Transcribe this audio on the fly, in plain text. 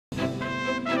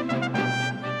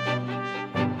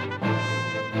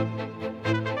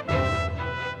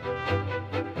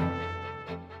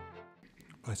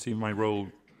see my role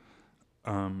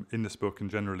in this book and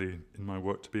generally in my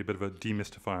work to be a bit of a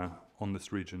demystifier on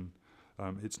this region.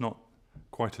 It's not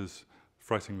quite as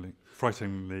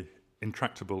frighteningly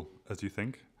intractable as you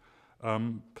think.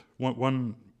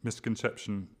 One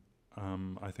misconception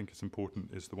I think is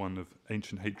important is the one of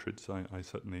ancient hatreds. I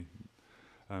certainly,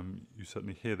 you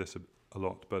certainly hear this a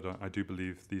lot, but I do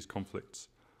believe these conflicts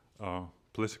are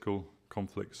political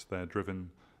conflicts. They're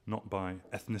driven not by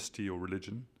ethnicity or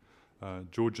religion.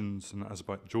 Georgians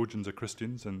are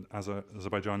Christians and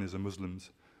Azerbaijanis are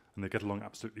Muslims, and they get along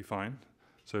absolutely fine.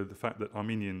 So the fact that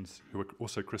Armenians, who are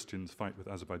also Christians, fight with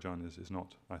Azerbaijanis is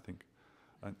not, I think,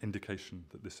 an indication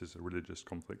that this is a religious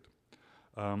conflict.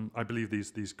 I believe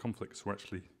these conflicts were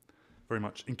actually very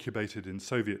much incubated in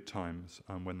Soviet times,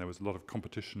 when there was a lot of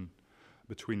competition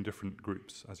between different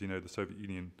groups. As you know, the Soviet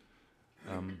Union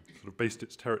sort of based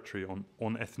its territory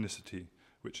on ethnicity,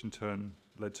 which in turn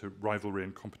led to rivalry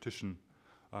and competition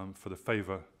for the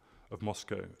favor of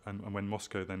Moscow. And when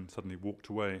Moscow then suddenly walked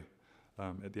away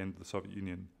at the end of the Soviet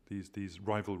Union, these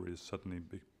rivalries suddenly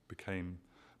became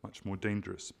much more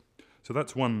dangerous. So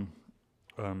that's one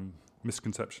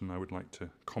misconception I would like to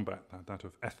combat, that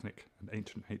of ethnic and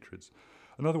ancient hatreds.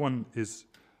 Another one is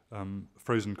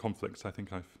frozen conflicts. I think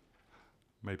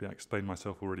maybe I explained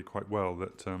myself already quite well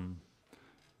that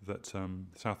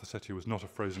South Ossetia was not a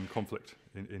frozen conflict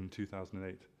in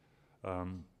 2008.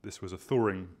 This was a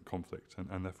thawing conflict,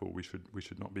 and therefore we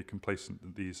should not be complacent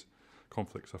that these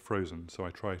conflicts are frozen. So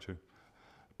I try to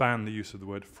ban the use of the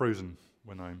word frozen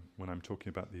when I'm talking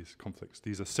about these conflicts.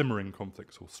 These are simmering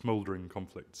conflicts or smouldering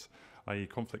conflicts, i.e.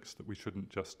 conflicts that we shouldn't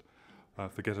just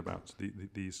forget about.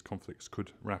 These conflicts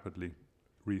could rapidly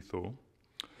rethaw.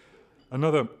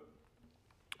 Another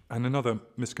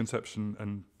misconception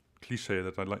and cliche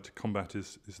that I'd like to combat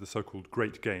is the so-called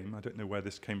great game. I don't know where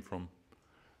this came from,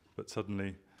 but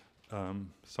suddenly,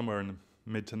 somewhere in the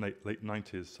mid to late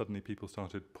 90s, suddenly people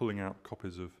started pulling out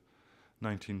copies of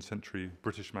 19th century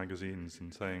British magazines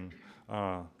and saying,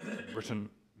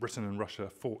 Britain and Russia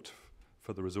fought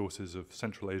for the resources of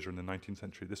Central Asia in the 19th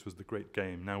century. This was the great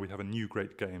game. Now we have a new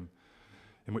great game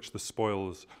in which the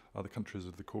spoils are the countries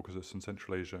of the Caucasus and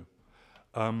Central Asia.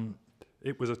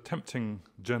 It was a tempting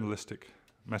journalistic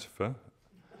metaphor,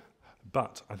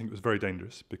 but I think it was very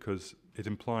dangerous because it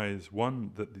implies,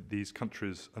 one, that these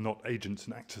countries are not agents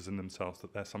and actors in themselves,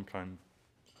 that they're some kind of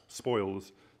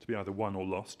spoils to be either won or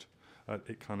lost.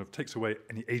 It kind of takes away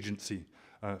any agency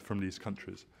from these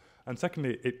countries. And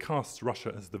secondly, it casts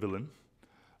Russia as the villain.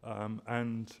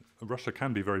 And Russia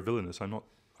can be very villainous. I'm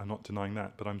not denying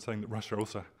that, but I'm saying that Russia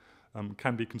also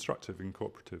can be constructive and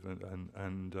cooperative,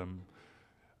 and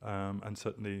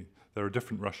certainly there are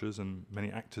different Russias and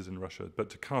many actors in Russia. But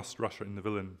to cast Russia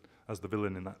as the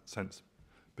villain in that sense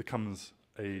becomes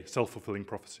a self-fulfilling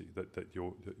prophecy that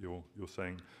you're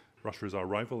saying Russia is our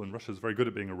rival, and Russia is very good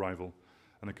at being a rival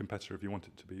and a competitor if you want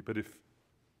it to be. But if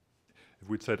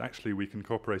we'd said, actually, we can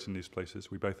cooperate in these places,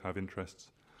 we both have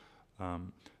interests,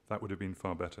 that would have been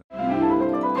far better.